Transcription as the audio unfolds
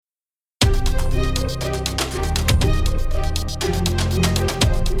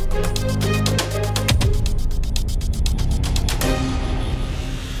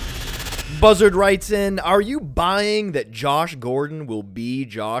Buzzard writes in, are you buying that Josh Gordon will be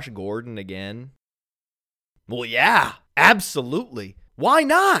Josh Gordon again? Well, yeah, absolutely. Why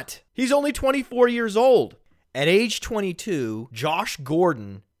not? He's only 24 years old. At age 22, Josh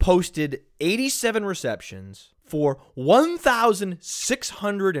Gordon posted 87 receptions for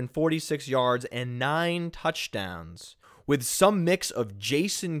 1,646 yards and 9 touchdowns, with some mix of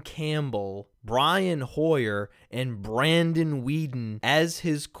Jason Campbell, Brian Hoyer, and Brandon Weeden as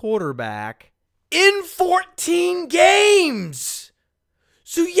his quarterback in 14 games.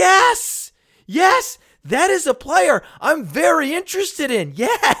 So yes, that is a player I'm very interested in.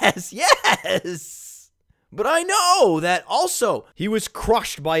 Yes. But I know that also he was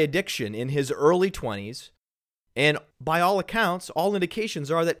crushed by addiction in his early 20s. And by all accounts, all indications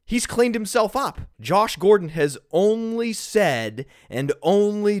are that he's cleaned himself up. Josh Gordon has only said and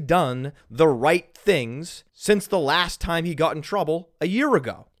only done the right things since the last time he got in trouble a year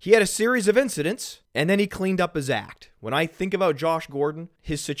ago. He had a series of incidents, and then he cleaned up his act. When I think about Josh Gordon,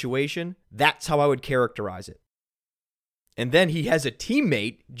 his situation, that's how I would characterize it. And then he has a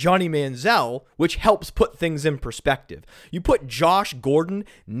teammate, Johnny Manziel, which helps put things in perspective. You put Josh Gordon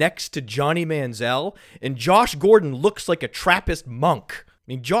next to Johnny Manziel, and Josh Gordon looks like a Trappist monk. I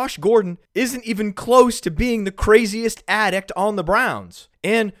mean, Josh Gordon isn't even close to being the craziest addict on the Browns.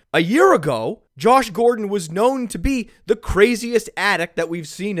 And a year ago, Josh Gordon was known to be the craziest addict that we've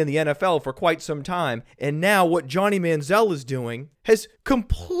seen in the NFL for quite some time. And now what Johnny Manziel is doing has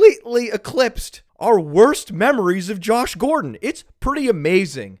completely eclipsed our worst memories of Josh Gordon. It's pretty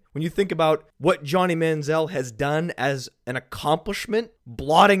amazing when you think about what Johnny Manziel has done as an accomplishment,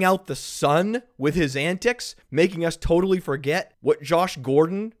 blotting out the sun with his antics, making us totally forget what Josh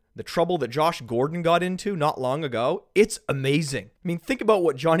Gordon, the trouble that Josh Gordon got into not long ago. It's amazing. I mean, think about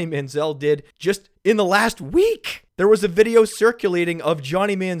what Johnny Manziel did just in the last week. There was a video circulating of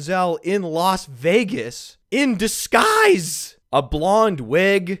Johnny Manziel in Las Vegas in disguise. A blonde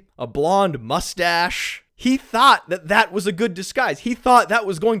wig, a blonde mustache. He thought that that was a good disguise. He thought that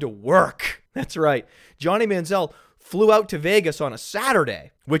was going to work. That's right. Johnny Manziel flew out to Vegas on a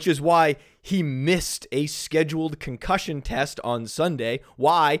Saturday, which is why he missed a scheduled concussion test on Sunday.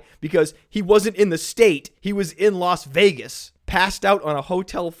 Why? Because he wasn't in the state. He was in Las Vegas, passed out on a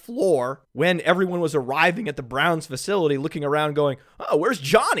hotel floor when everyone was arriving at the Browns facility, looking around going, oh, where's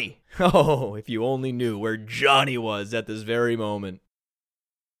Johnny? Oh, if you only knew where Johnny was at this very moment.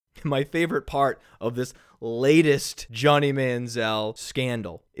 My favorite part of this latest Johnny Manziel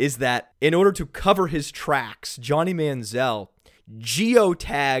scandal is that in order to cover his tracks, Johnny Manziel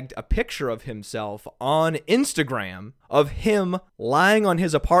geotagged a picture of himself on Instagram of him lying on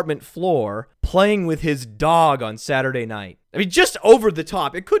his apartment floor playing with his dog on Saturday night. I mean, just over the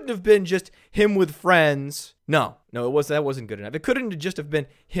top. It couldn't have been just him with friends. No, that wasn't good enough. It couldn't just have been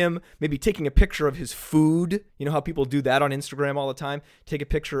him maybe taking a picture of his food. You know how people do that on Instagram all the time? Take a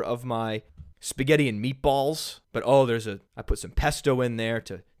picture of my spaghetti and meatballs, but I put some pesto in there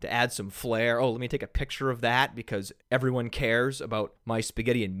to add some flair. Oh, let me take a picture of that because everyone cares about my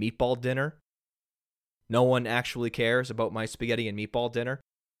spaghetti and meatball dinner. No one actually cares about my spaghetti and meatball dinner.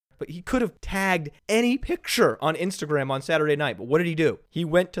 But he could have tagged any picture on Instagram on Saturday night. But what did he do? He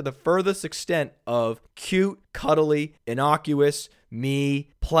went to the furthest extent of cute, cuddly, innocuous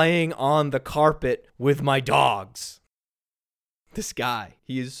me playing on the carpet with my dogs. This guy,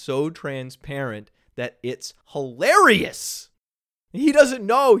 he is so transparent that it's hilarious. He doesn't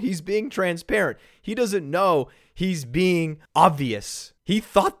know he's being transparent. He doesn't know he's being obvious. He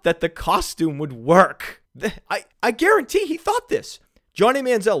thought that the costume would work. I guarantee he thought this. Johnny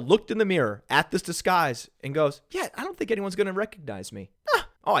Manziel looked in the mirror at this disguise and goes, yeah, I don't think anyone's going to recognize me.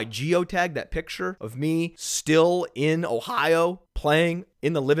 Oh, I geotagged that picture of me still in Ohio playing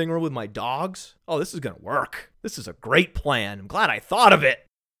in the living room with my dogs. Oh, this is going to work. This is a great plan. I'm glad I thought of it.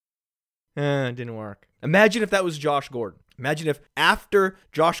 It didn't work. Imagine if that was Josh Gordon. Imagine if after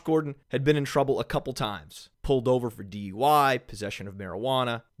Josh Gordon had been in trouble a couple times, pulled over for DUI, possession of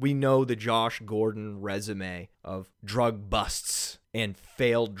marijuana, we know the Josh Gordon resume of drug busts and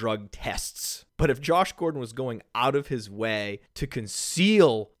failed drug tests. But if Josh Gordon was going out of his way to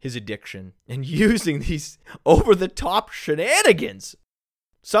conceal his addiction and using these over-the-top shenanigans,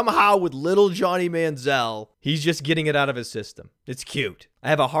 somehow with little Johnny Manziel, he's just getting it out of his system. It's cute. I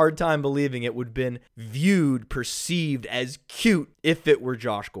have a hard time believing it would have been perceived as cute if it were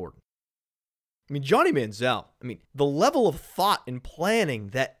Josh Gordon. I mean, Johnny Manziel, the level of thought and planning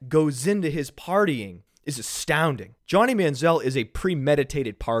that goes into his partying is astounding. Johnny Manziel is a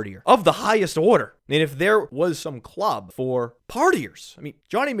premeditated partier of the highest order. And if there was some club for partiers, I mean,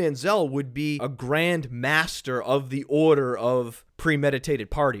 Johnny Manziel would be a grand master of the order of premeditated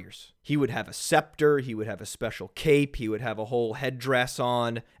partiers. He would have a scepter, he would have a special cape, he would have a whole headdress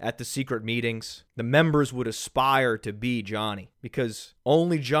on at the secret meetings. The members would aspire to be Johnny because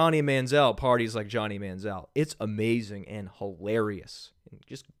only Johnny Manziel parties like Johnny Manziel. It's amazing and hilarious and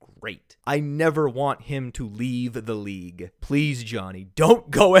just great. I never want him to leave the league. Please, Johnny, don't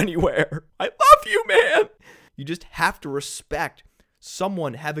go anywhere. I love you, man. You just have to respect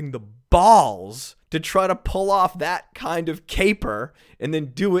someone having the balls to try to pull off that kind of caper and then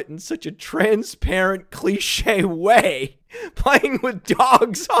do it in such a transparent, cliche way. Playing with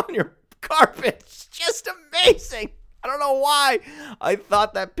dogs on your carpet. It's just amazing. I don't know why I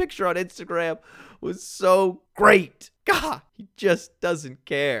thought that picture on Instagram was so great. God, he just doesn't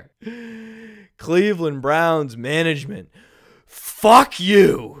care. Cleveland Browns management. Fuck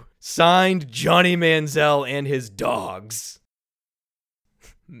you. Signed Johnny Manziel and his dogs.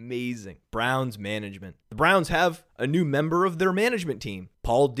 Amazing. Browns management. The Browns have a new member of their management team,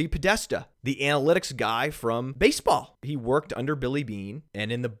 Paul DePodesta, the analytics guy from baseball. He worked under Billy Beane,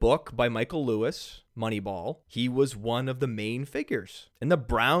 and in the book by Michael Lewis, Moneyball, he was one of the main figures. And the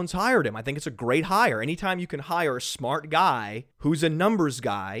Browns hired him. I think it's a great hire. Anytime you can hire a smart guy who's a numbers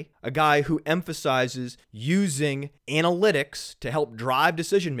guy, a guy who emphasizes using analytics to help drive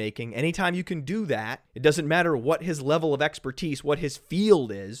decision making, anytime you can do that, it doesn't matter what his level of expertise, what his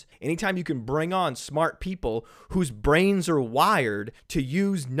field is, anytime you can bring on smart people whose brains are wired to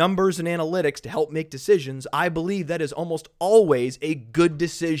use numbers and analytics to help make decisions, I believe that is almost always a good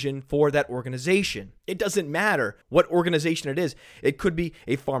decision for that organization. It doesn't matter what organization it is. It could be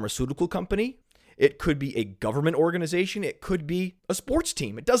a pharmaceutical company. It could be a government organization. It could be a sports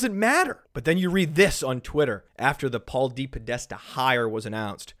team. It doesn't matter. But then you read this on Twitter after the Paul DePodesta hire was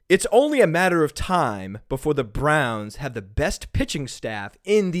announced. It's only a matter of time before the Browns have the best pitching staff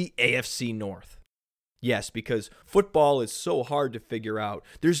in the AFC North. Yes, because football is so hard to figure out.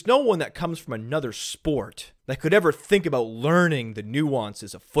 There's no one that comes from another sport that could ever think about learning the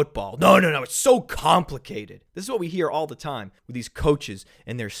nuances of football. No, it's so complicated. This is what we hear all the time with these coaches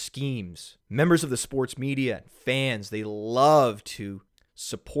and their schemes. Members of the sports media and fans, they love to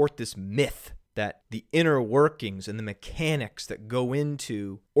support this myth that the inner workings and the mechanics that go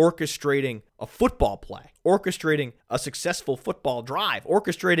into orchestrating a football play, orchestrating a successful football drive,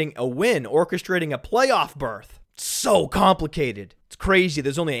 orchestrating a win, orchestrating a playoff berth. It's so complicated. It's crazy.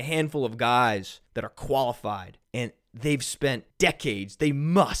 There's only a handful of guys that are qualified, and they've spent decades.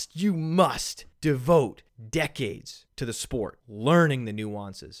 You must devote decades to the sport, learning the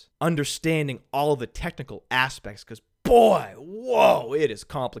nuances, understanding all of the technical aspects, because boy, whoa, it is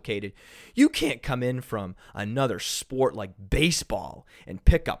complicated. You can't come in from another sport like baseball and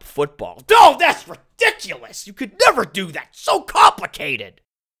pick up football. No, that's ridiculous. You could never do that. So complicated.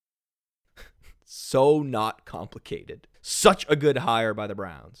 So not complicated. Such a good hire by the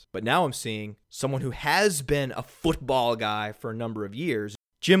Browns. But now I'm seeing someone who has been a football guy for a number of years.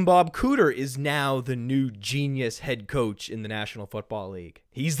 Jim Bob Cooter is now the new genius head coach in the National Football League.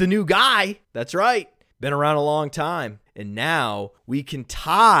 He's the new guy. That's right. Been around a long time. And now we can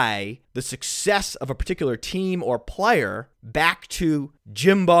tie the success of a particular team or player back to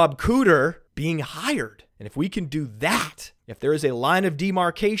Jim Bob Cooter being hired. And if we can do that, if there is a line of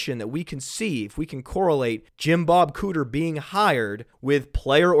demarcation that we can see, if we can correlate Jim Bob Cooter being hired with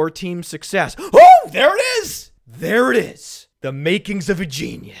player or team success. Oh, there it is. There it is. The makings of a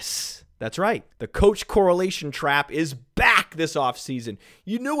genius. That's right. The coach correlation trap is back this offseason.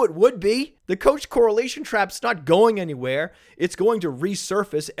 You knew it would be. The coach correlation trap's not going anywhere. It's going to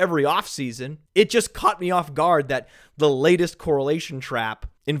resurface every offseason. It just caught me off guard that the latest correlation trap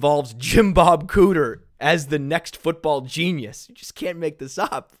involves Jim Bob Cooter as the next football genius. You just can't make this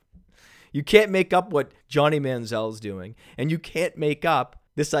up. You can't make up what Johnny Manziel's doing, and you can't make up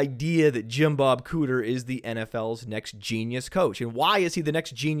this idea that Jim Bob Cooter is the NFL's next genius coach. And why is he the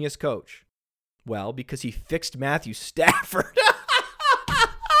next genius coach? Well, because he fixed Matthew Stafford.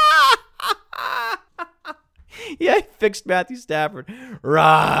 Yeah, he fixed Matthew Stafford.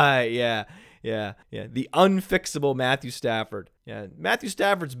 Right, yeah. The unfixable Matthew Stafford. Yeah, Matthew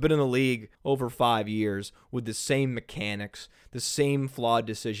Stafford's been in the league over 5 years with the same mechanics, the same flawed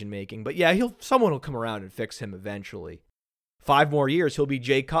decision-making. But yeah, someone will come around and fix him eventually. 5 more years, he'll be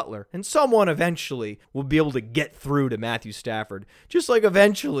Jay Cutler, and someone eventually will be able to get through to Matthew Stafford, just like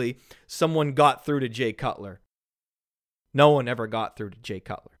eventually someone got through to Jay Cutler. No one ever got through to Jay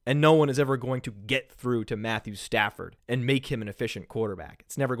Cutler. And no one is ever going to get through to Matthew Stafford and make him an efficient quarterback.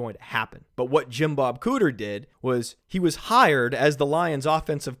 It's never going to happen. But what Jim Bob Cooter did was he was hired as the Lions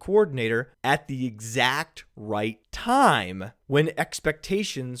offensive coordinator at the exact right time when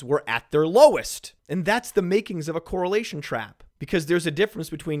expectations were at their lowest. And that's the makings of a correlation trap, because there's a difference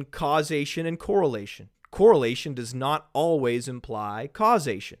between causation and correlation. Correlation does not always imply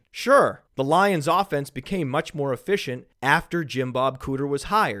causation. Sure, the Lions offense became much more efficient after Jim Bob Cooter was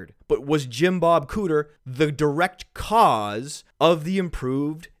hired, but was Jim Bob Cooter the direct cause of the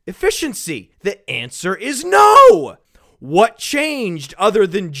improved efficiency? The answer is no! What changed other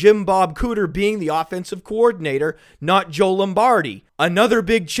than Jim Bob Cooter being the offensive coordinator, not Joe Lombardi? Another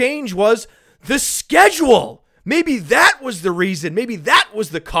big change was the schedule. Maybe that was the reason. Maybe that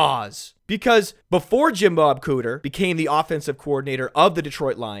was the cause. Because before Jim Bob Cooter became the offensive coordinator of the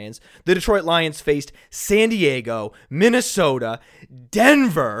Detroit Lions faced San Diego, Minnesota,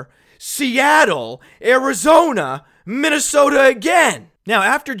 Denver, Seattle, Arizona, Minnesota again. Now,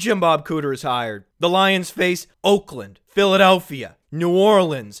 after Jim Bob Cooter is hired, the Lions face Oakland, Philadelphia, New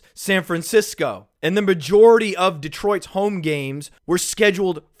Orleans, San Francisco, and the majority of Detroit's home games were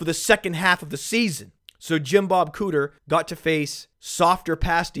scheduled for the second half of the season. So Jim Bob Cooter got to face softer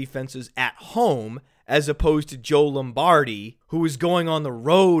pass defenses at home as opposed to Joe Lombardi, who was going on the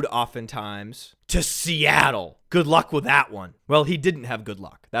road oftentimes to Seattle. Good luck with that one. Well, he didn't have good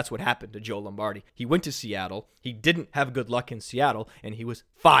luck. That's what happened to Joe Lombardi. He went to Seattle. He didn't have good luck in Seattle, and he was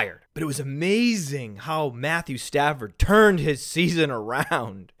fired. But it was amazing how Matthew Stafford turned his season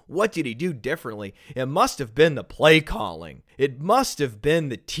around. What did he do differently? It must have been the play calling. It must have been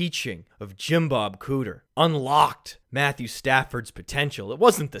the teaching of Jim Bob Cooter. Unlocked Matthew Stafford's potential. It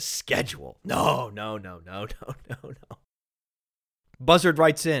wasn't the schedule. No. Buzzard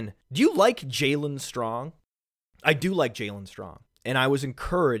writes in, do you like Jaelen Strong? I do like Jaelen Strong. And I was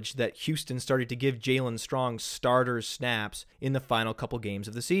encouraged that Houston started to give Jaelen Strong starter snaps in the final couple games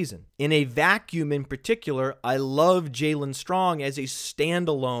of the season. In a vacuum in particular, I love Jaelen Strong as a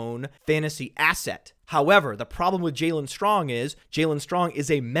standalone fantasy asset. However, the problem with Jaelen Strong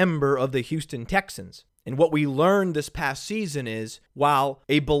is a member of the Houston Texans. And what we learned this past season is, while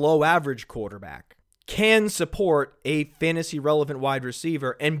a below-average quarterback can support a fantasy-relevant wide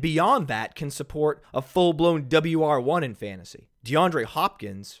receiver, and beyond that can support a full-blown WR1 in fantasy, DeAndre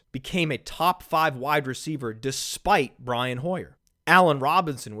Hopkins became a top 5 wide receiver despite Brian Hoyer. Allen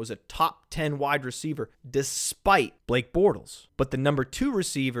Robinson was a top 10 wide receiver despite Blake Bortles. But the number 2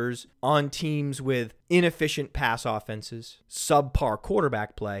 receivers on teams with inefficient pass offenses, subpar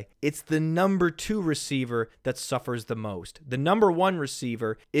quarterback play, it's the number 2 receiver that suffers the most. The number 1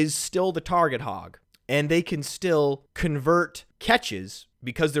 receiver is still the target hog, and they can still convert catches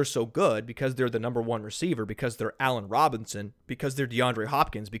because they're so good, because they're the number 1 receiver, because they're Allen Robinson, because they're DeAndre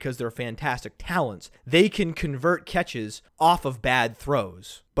Hopkins, because they're fantastic talents. They can convert catches off of bad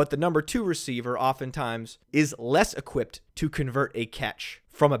throws. But the number 2 receiver oftentimes is less equipped to convert a catch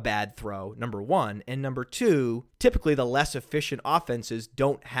from a bad throw, number 1. And number 2, typically the less efficient offenses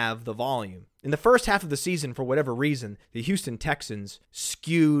don't have the volume. In the first half of the season, for whatever reason, the Houston Texans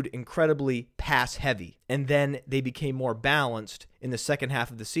skewed incredibly pass heavy, and then they became more balanced in the second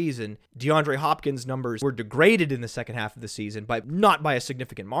half of the season. DeAndre Hopkins' numbers were degraded in the second half of the season, not by a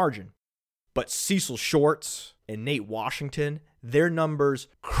significant margin. But Cecil Shorts and Nate Washington, their numbers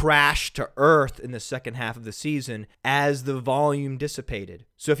crashed to earth in the second half of the season as the volume dissipated.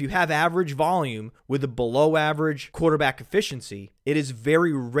 So if you have average volume with a below average quarterback efficiency, it is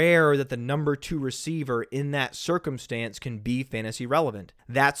very rare that the number 2 receiver in that circumstance can be fantasy relevant.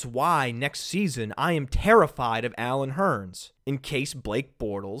 That's why next season I am terrified of Allen Hurns in case Blake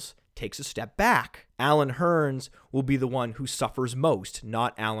Bortles takes a step back. Allen Hurns will be the one who suffers most,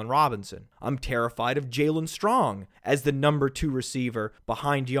 not Allen Robinson. I'm terrified of Jaelen Strong as the number 2 receiver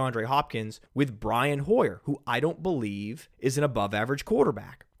behind DeAndre Hopkins with Brian Hoyer, who I don't believe is an above-average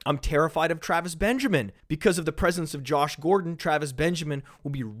quarterback. I'm terrified of Travis Benjamin. Because of the presence of Josh Gordon, Travis Benjamin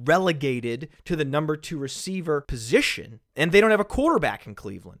will be relegated to the number 2 receiver position, and they don't have a quarterback in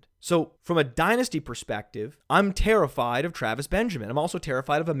Cleveland. So from a dynasty perspective, I'm terrified of Travis Benjamin. I'm also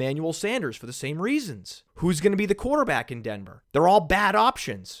terrified of Emmanuel Sanders for the same reasons. Who's going to be the quarterback in Denver? They're all bad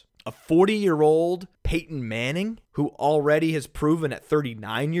options. A 40-year-old Peyton Manning, who already has proven at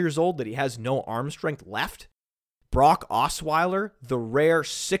 39 years old that he has no arm strength left? Brock Osweiler, the rare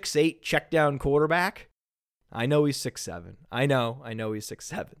 6'8" checkdown quarterback? I know he's 6'7". I know he's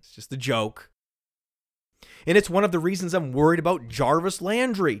 6'7". It's just a joke. And it's one of the reasons I'm worried about Jarvis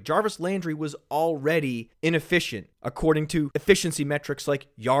Landry. Jarvis Landry was already inefficient according to efficiency metrics like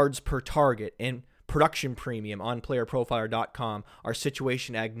yards per target and production premium on playerprofiler.com, our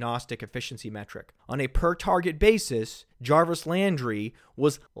situation agnostic efficiency metric. On a per target basis, Jarvis Landry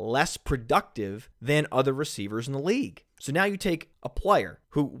was less productive than other receivers in the league. So now you take a player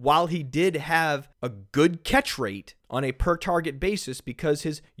who, while he did have a good catch rate on a per target basis because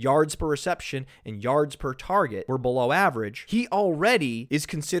his yards per reception and yards per target were below average, he already is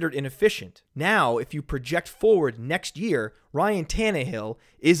considered inefficient. Now, if you project forward next year, Ryan Tannehill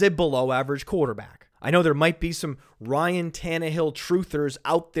is a below average quarterback. I know there might be some Ryan Tannehill truthers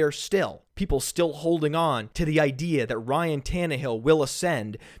out there still. People still holding on to the idea that Ryan Tannehill will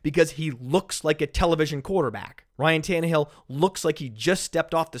ascend because he looks like a television quarterback. Ryan Tannehill looks like he just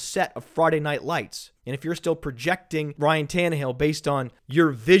stepped off the set of Friday Night Lights. And if you're still projecting Ryan Tannehill based on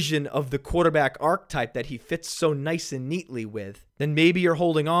your vision of the quarterback archetype that he fits so nice and neatly with, then maybe you're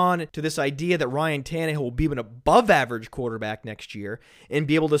holding on to this idea that Ryan Tannehill will be an above average quarterback next year and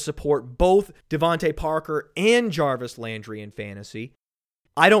be able to support both Devontae Parker and Jarvis Landry in fantasy.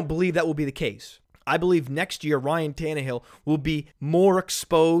 I don't believe that will be the case. I believe next year Ryan Tannehill will be more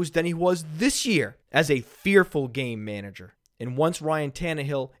exposed than he was this year as a fearful game manager. And once Ryan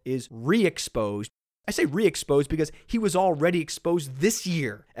Tannehill is re-exposed, I say re-exposed because he was already exposed this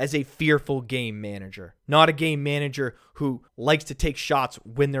year as a fearful game manager. Not a game manager who likes to take shots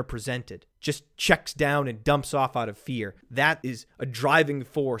when they're presented. Just checks down and dumps off out of fear. That is a driving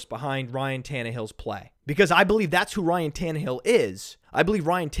force behind Ryan Tannehill's play. Because I believe that's who Ryan Tannehill is. I believe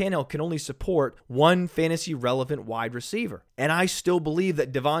Ryan Tannehill can only support one fantasy-relevant wide receiver. And I still believe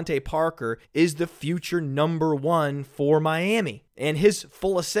that Devontae Parker is the future number one for Miami. And his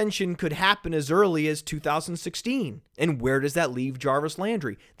full ascension could happen as early as 2016. And where does that leave Jarvis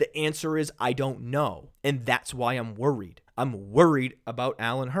Landry? The answer is I don't know. And that's why I'm worried. I'm worried about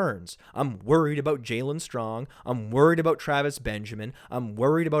Allen Hurns. I'm worried about Jalen Strong. I'm worried about Travis Benjamin. I'm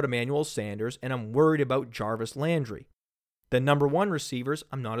worried about Emmanuel Sanders. And I'm worried about Jarvis Landry. The number one receivers,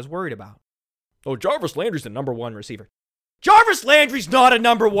 I'm not as worried about. Oh, Jarvis Landry's the number one receiver. Jarvis Landry's not a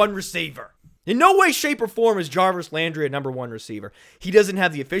number one receiver. In no way, shape, or form is Jarvis Landry a number one receiver. He doesn't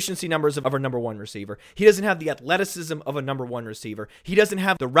have the efficiency numbers of a number one receiver. He doesn't have the athleticism of a number one receiver. He doesn't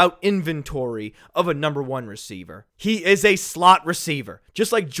have the route inventory of a number one receiver. He is a slot receiver.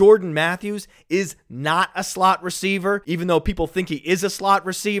 Just like Jordan Matthews is not a slot receiver, even though people think he is a slot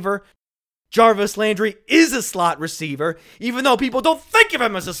receiver. Jarvis Landry is a slot receiver, even though people don't think of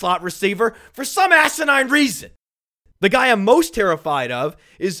him as a slot receiver for some asinine reason. The guy I'm most terrified of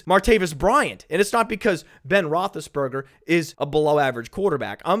is Martavis Bryant, and it's not because Ben Roethlisberger is a below-average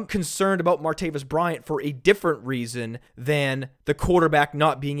quarterback. I'm concerned about Martavis Bryant for a different reason than the quarterback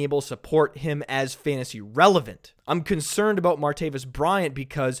not being able to support him as fantasy relevant. I'm concerned about Martavis Bryant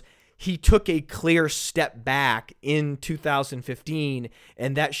because he took a clear step back in 2015,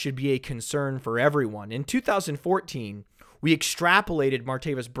 and that should be a concern for everyone. In 2014, we extrapolated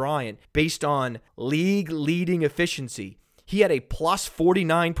Martavis Bryant based on league-leading efficiency. He had a plus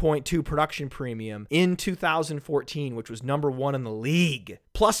 49.2 production premium in 2014, which was number one in the league.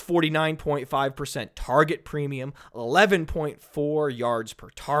 Plus 49.5% target premium, 11.4 yards per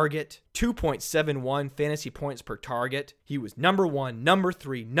target, 2.71 fantasy points per target. He was number one, number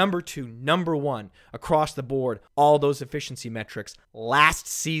three, number two, number one across the board, all those efficiency metrics last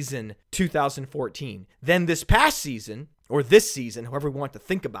season, 2014. Then this past season, or this season, however we want to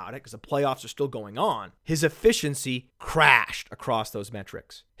think about it, because the playoffs are still going on, his efficiency crashed across those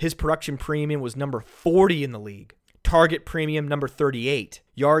metrics. His production premium was number 40 in the league. Target premium, number 38.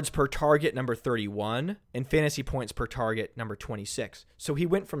 Yards per target, number 31. And fantasy points per target, number 26. So he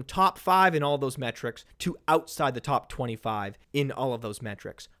went from top 5 in all those metrics to outside the top 25 in all of those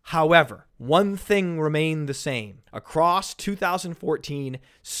metrics. However, one thing remained the same. Across 2014,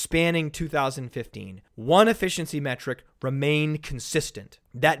 spanning 2015, one efficiency metric remained consistent.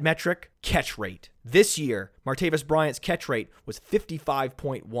 That metric, catch rate. This year, Martavis Bryant's catch rate was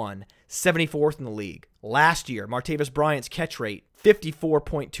 55.1, 74th in the league. Last year, Martavis Bryant's catch rate,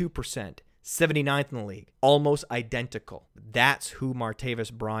 54.2%, 79th in the league. Almost identical. That's who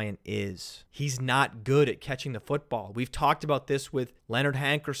Martavis Bryant is. He's not good at catching the football. We've talked about this with Leonard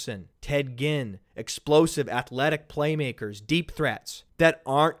Hankerson, Ted Ginn, explosive athletic playmakers, deep threats that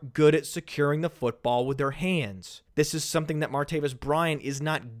aren't good at securing the football with their hands. This is something that Martavis Bryant is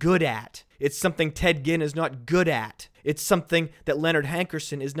not good at. It's something Ted Ginn is not good at. It's something that Leonard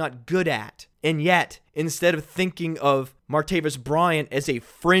Hankerson is not good at. And yet, instead of thinking of Martavis Bryant as a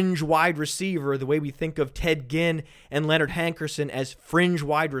fringe wide receiver, the way we think of Ted Ginn and Leonard Hankerson as fringe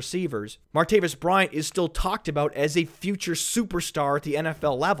wide receivers, Martavis Bryant is still talked about as a future superstar at the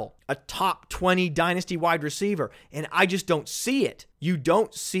NFL level, a top 20 dynasty wide receiver, and I just don't see it. You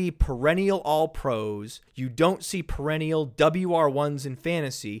don't see perennial All-Pros. You don't see perennial WR1s in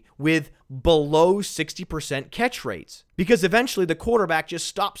fantasy with below 60% catch rates. Because eventually the quarterback just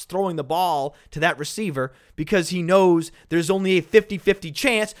stops throwing the ball to that receiver because he knows there's only a 50-50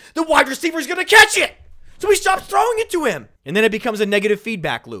 chance the wide receiver is going to catch it. So he stops throwing it to him. And then it becomes a negative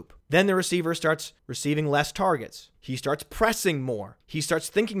feedback loop. Then the receiver starts receiving less targets. He starts pressing more. He starts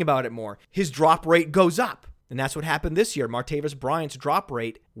thinking about it more. His drop rate goes up. And that's what happened this year. Martavis Bryant's drop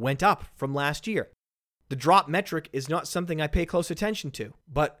rate went up from last year. The drop metric is not something I pay close attention to.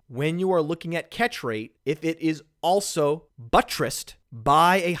 But when you are looking at catch rate, if it is also buttressed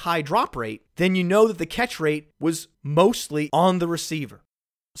by a high drop rate, then you know that the catch rate was mostly on the receiver.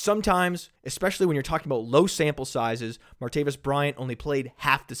 Sometimes, especially when you're talking about low sample sizes, Martavis Bryant only played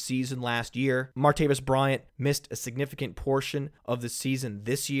half the season last year. Martavis Bryant missed a significant portion of the season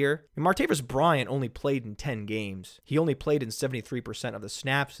this year. And Martavis Bryant only played in 10 games. He only played in 73% of the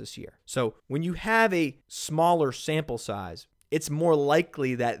snaps this year. So when you have a smaller sample size, it's more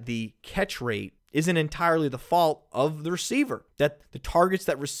likely that the catch rate isn't entirely the fault of the receiver, that the targets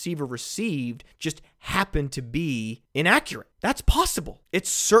that receiver received just happened to be inaccurate. That's possible. It's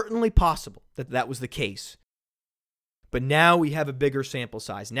certainly possible that that was the case. But now we have a bigger sample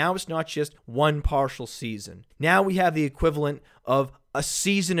size. Now it's not just one partial season. Now we have the equivalent of a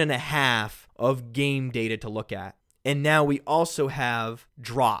season and a half of game data to look at. And now we also have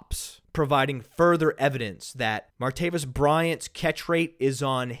drops, providing further evidence that Martavis Bryant's catch rate is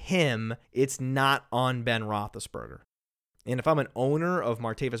on him. It's not on Ben Roethlisberger. And if I'm an owner of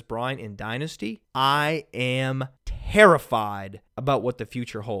Martavis Bryant in Dynasty, I am terrified about what the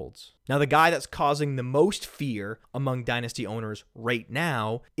future holds. Now, the guy that's causing the most fear among Dynasty owners right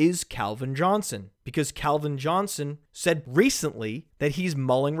now is Calvin Johnson, because Calvin Johnson said recently that he's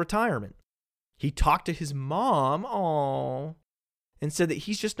mulling retirement. He talked to his mom, and said that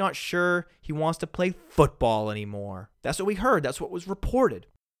he's just not sure he wants to play football anymore. That's what we heard. That's what was reported.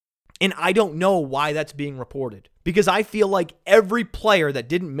 And I don't know why that's being reported, because I feel like every player that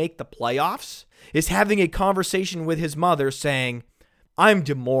didn't make the playoffs is having a conversation with his mother saying, I'm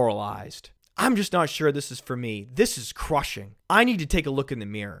demoralized. I'm just not sure this is for me. This is crushing. I need to take a look in the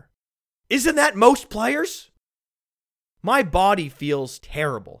mirror. Isn't that most players? My body feels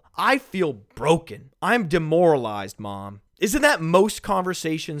terrible. I feel broken. I'm demoralized, Mom. Isn't that most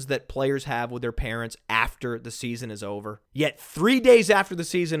conversations that players have with their parents after the season is over? Yet 3 days after the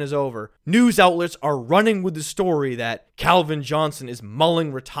season is over, news outlets are running with the story that Calvin Johnson is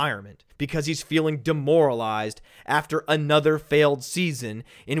mulling retirement because he's feeling demoralized after another failed season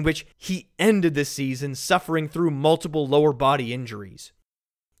in which he ended the season suffering through multiple lower body injuries.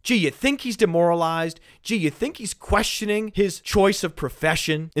 Gee, you think he's demoralized? Gee, you think he's questioning his choice of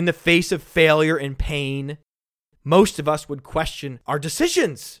profession in the face of failure and pain? Most of us would question our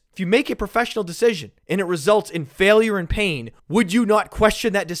decisions. If you make a professional decision and it results in failure and pain, would you not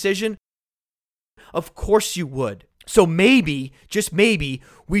question that decision? Of course you would. So maybe, just maybe,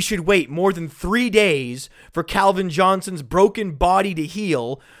 we should wait more than 3 days for Calvin Johnson's broken body to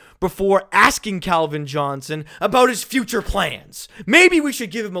heal before asking Calvin Johnson about his future plans. Maybe we should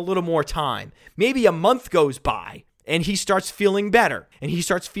give him a little more time. Maybe a month goes by and he starts feeling better and he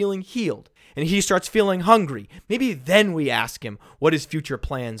starts feeling healed and he starts feeling hungry. Maybe then we ask him what his future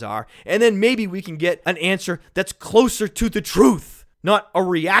plans are, and then maybe we can get an answer that's closer to the truth, not a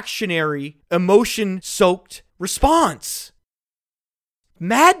reactionary, emotion-soaked response.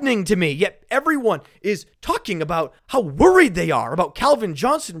 Maddening to me, yet everyone is talking about how worried they are about Calvin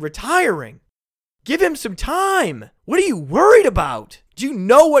Johnson retiring. Give him some time. What are you worried about? Do you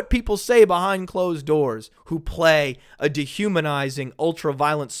know what people say behind closed doors who play a dehumanizing,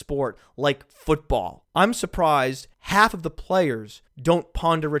 ultra-violent sport like football? I'm surprised half of the players don't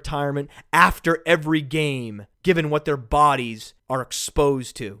ponder retirement after every game, given what their bodies are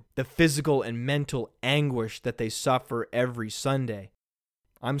exposed to, the physical and mental anguish that they suffer every Sunday.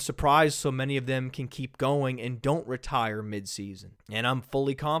 I'm surprised so many of them can keep going and don't retire mid-season. And I'm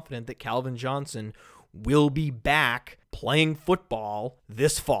fully confident that Calvin Johnson will be back playing football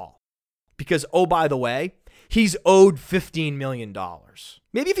this fall. Because, oh, by the way, he's owed $15 million.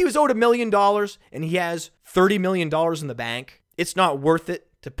 Maybe if he was owed $1 million and he has $30 million in the bank, it's not worth it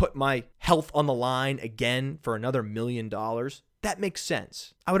to put my health on the line again for another $1 million. That makes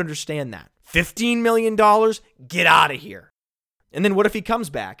sense. I would understand that. $15 million? Get out of here. And then what if he comes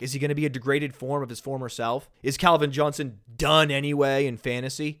back? Is he going to be a degraded form of his former self? Is Calvin Johnson done anyway in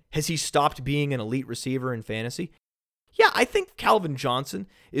fantasy? Has he stopped being an elite receiver in fantasy? Yeah, I think Calvin Johnson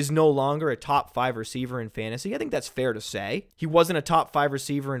is no longer a top 5 receiver in fantasy. I think that's fair to say. He wasn't a top 5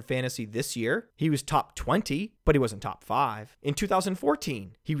 receiver in fantasy this year. He was top 20, but he wasn't top 5. In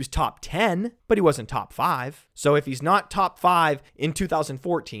 2014, he was top 10, but he wasn't top 5. So if he's not top 5 in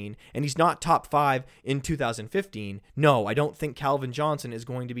 2014 and he's not top 5 in 2015, no, I don't think Calvin Johnson is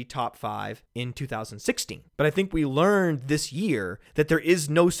going to be top 5 in 2016. But I think we learned this year that there is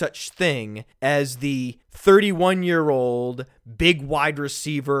no such thing as the 31-year-old big wide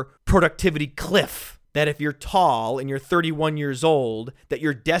receiver productivity cliff. That if you're tall and you're 31 years old, that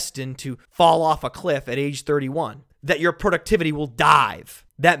you're destined to fall off a cliff at age 31. That your productivity will dive.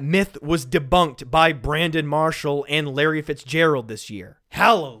 That myth was debunked by Brandon Marshall and Larry Fitzgerald this year.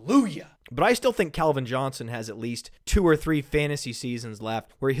 Hallelujah. But I still think Calvin Johnson has at least 2 or 3 fantasy seasons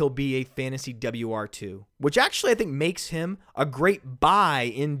left where he'll be a fantasy WR2, which actually I think makes him a great buy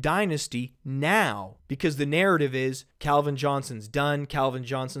in Dynasty now, because the narrative is Calvin Johnson's done. Calvin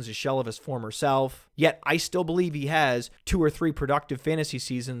Johnson's a shell of his former self. Yet I still believe he has 2 or 3 productive fantasy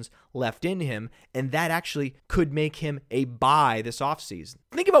seasons left in him, and that actually could make him a buy this offseason.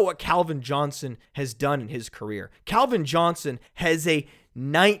 Think about what Calvin Johnson has done in his career. Calvin Johnson has a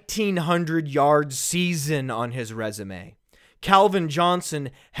 1,900-yard season on his resume. Calvin Johnson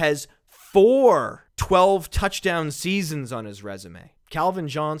has 4 12-touchdown seasons on his resume. Calvin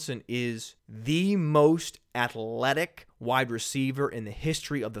Johnson is the most athletic wide receiver in the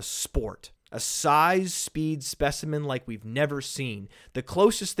history of the sport. A size, speed specimen like we've never seen. The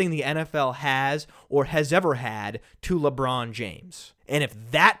closest thing the NFL has or has ever had to LeBron James. And if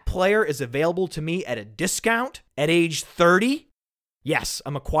that player is available to me at a discount at age 30, yes,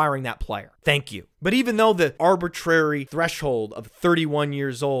 I'm acquiring that player. Thank you. But even though the arbitrary threshold of 31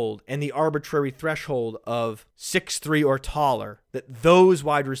 years old and the arbitrary threshold of 6'3" or taller, that those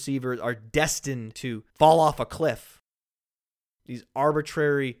wide receivers are destined to fall off a cliff, these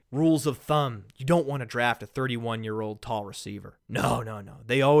arbitrary rules of thumb, you don't want to draft a 31-year-old tall receiver. No.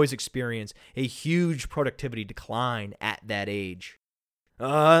 They always experience a huge productivity decline at that age.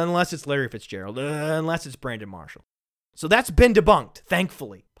 Unless it's Larry Fitzgerald, unless it's Brandon Marshall. So that's been debunked,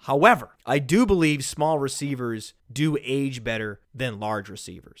 thankfully. However, I do believe small receivers do age better than large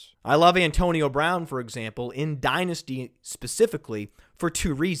receivers. I love Antonio Brown, for example, in Dynasty specifically for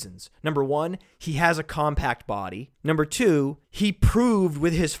 2 reasons. Number 1, he has a compact body. Number 2, he proved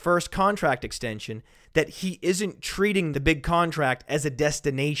with his first contract extension that he isn't treating the big contract as a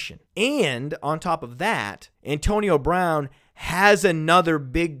destination. And on top of that, Antonio Brown has another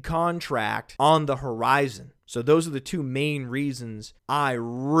big contract on the horizon. So those are the 2 main reasons I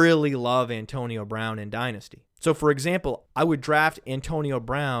really love Antonio Brown in Dynasty. So for example, I would draft Antonio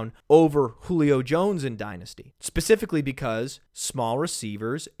Brown over Julio Jones in Dynasty, specifically because small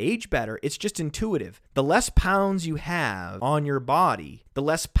receivers age better. It's just intuitive. The less pounds you have on your body, the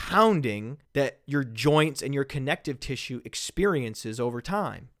less pounding that your joints and your connective tissue experiences over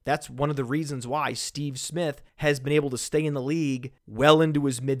time. That's one of the reasons why Steve Smith has been able to stay in the league well into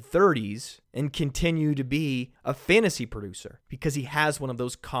his mid-30s and continue to be a fantasy producer, because he has one of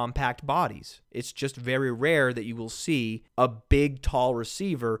those compact bodies. It's just very rare that you will see a big, tall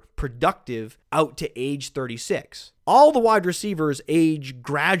receiver productive out to age 36. All the wide receivers age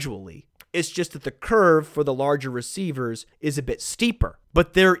gradually. It's just that the curve for the larger receivers is a bit steeper.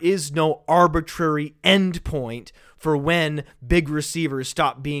 But there is no arbitrary endpoint for when big receivers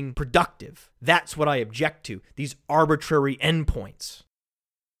stop being productive. That's what I object to, these arbitrary endpoints.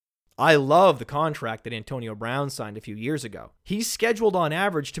 I love the contract that Antonio Brown signed a few years ago. He's scheduled on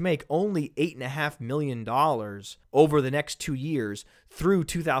average to make only $8.5 million over the next 2 years through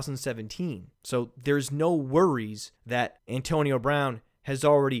 2017. So there's no worries that Antonio Brown has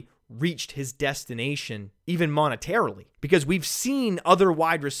already reached his destination, even monetarily, because we've seen other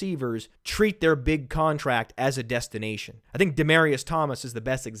wide receivers treat their big contract as a destination. I think Demaryius Thomas is the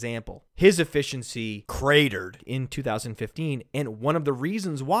best example. His efficiency cratered in 2015, and one of the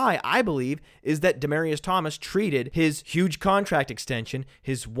reasons why, I believe, is that Demaryius Thomas treated his huge contract extension,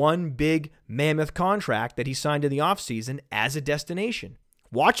 his one big mammoth contract that he signed in the offseason, as a destination.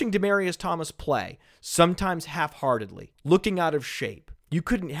 Watching Demaryius Thomas play, sometimes half-heartedly, looking out of shape, you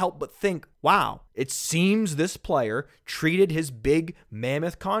couldn't help but think, wow, it seems this player treated his big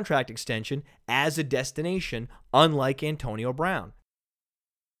mammoth contract extension as a destination, unlike Antonio Brown.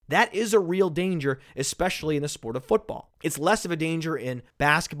 That is a real danger, especially in the sport of football. It's less of a danger in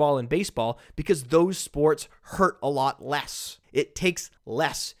basketball and baseball because those sports hurt a lot less. It takes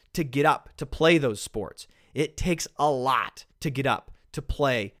less to get up to play those sports. It takes a lot to get up to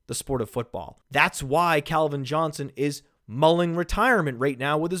play the sport of football. That's why Calvin Johnson is mulling retirement right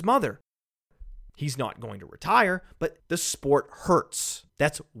now with his mother. He's not going to retire, but the sport hurts.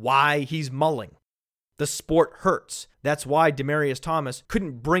 That's why he's mulling. The sport hurts. That's why Demaryius Thomas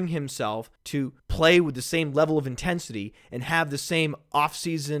couldn't bring himself to play with the same level of intensity and have the same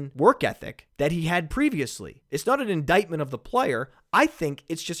offseason work ethic that he had previously. It's not an indictment of the player. I think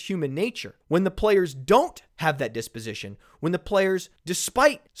it's just human nature. When the players don't have that disposition, when the players,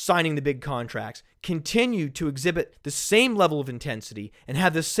 despite signing the big contracts, continue to exhibit the same level of intensity and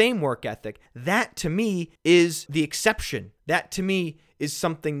have the same work ethic, that to me is the exception. That to me is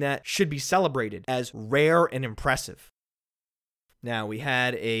something that should be celebrated as rare and impressive. Now, we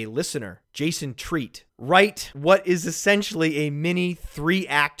had a listener, Jason Treat, write what is essentially a mini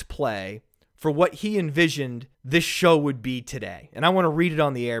 3-act play for what he envisioned this show would be today. And I want to read it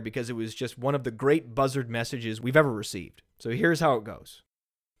on the air because it was just one of the great buzzard messages we've ever received. So here's how it goes.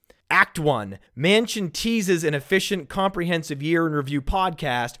 Act 1, Manchin teases an efficient, comprehensive year in review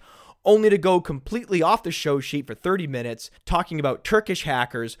podcast, only to go completely off the show sheet for 30 minutes, talking about Turkish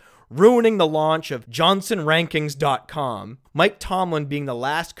hackers, ruining the launch of JohnsonRankings.com, Mike Tomlin being the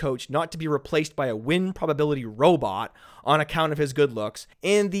last coach not to be replaced by a win probability robot on account of his good looks,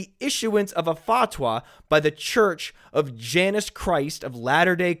 and the issuance of a fatwa by the Church of Janus Christ of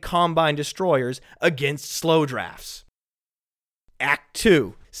Latter-day Combine Destroyers against slow drafts. Act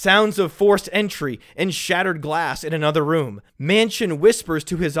 2. Sounds of forced entry and shattered glass in another room. Manchin whispers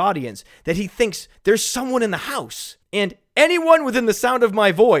to his audience that he thinks there's someone in the house, and anyone within the sound of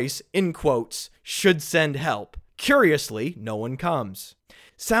my voice, in quotes, should send help. Curiously, no one comes.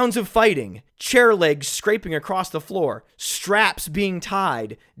 Sounds of fighting, chair legs scraping across the floor, straps being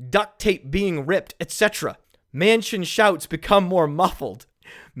tied, duct tape being ripped, etc. Manchin shouts become more muffled.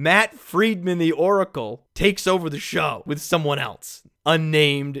 Matt Friedman, the Oracle, takes over the show with someone else,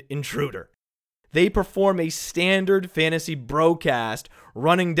 unnamed intruder. They perform a standard fantasy broadcast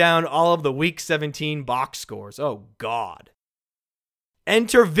running down all of the Week 17 box scores. Oh, God.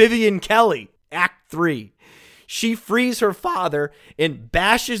 Enter Vivian Kelly, Act 3. She frees her father and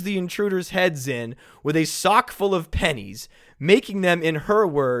bashes the intruders' heads in with a sock full of pennies, making them, in her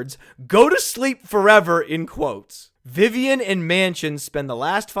words, go to sleep forever, in quotes. Vivian and Manchin spend the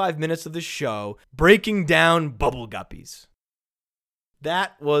last 5 minutes of the show breaking down bubble guppies.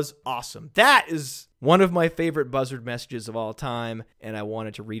 That was awesome. That is one of my favorite buzzard messages of all time, and I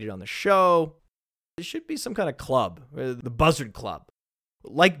wanted to read it on the show. There should be some kind of club, the Buzzard Club.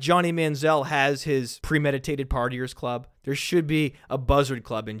 Like Johnny Manziel has his premeditated partiers club, there should be a Buzzard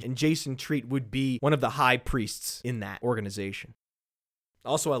Club, and Jason Treat would be one of the high priests in that organization.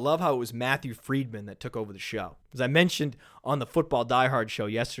 Also, I love how it was Matthew Friedman that took over the show. As I mentioned on the Football Die Hard show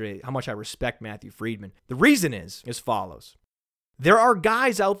yesterday, how much I respect Matthew Friedman. The reason is as follows. There are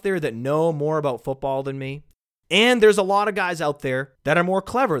guys out there that know more about football than me, and there's a lot of guys out there that are more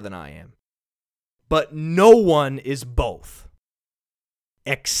clever than I am. But no one is both.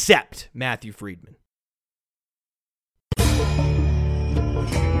 Except Matthew Friedman.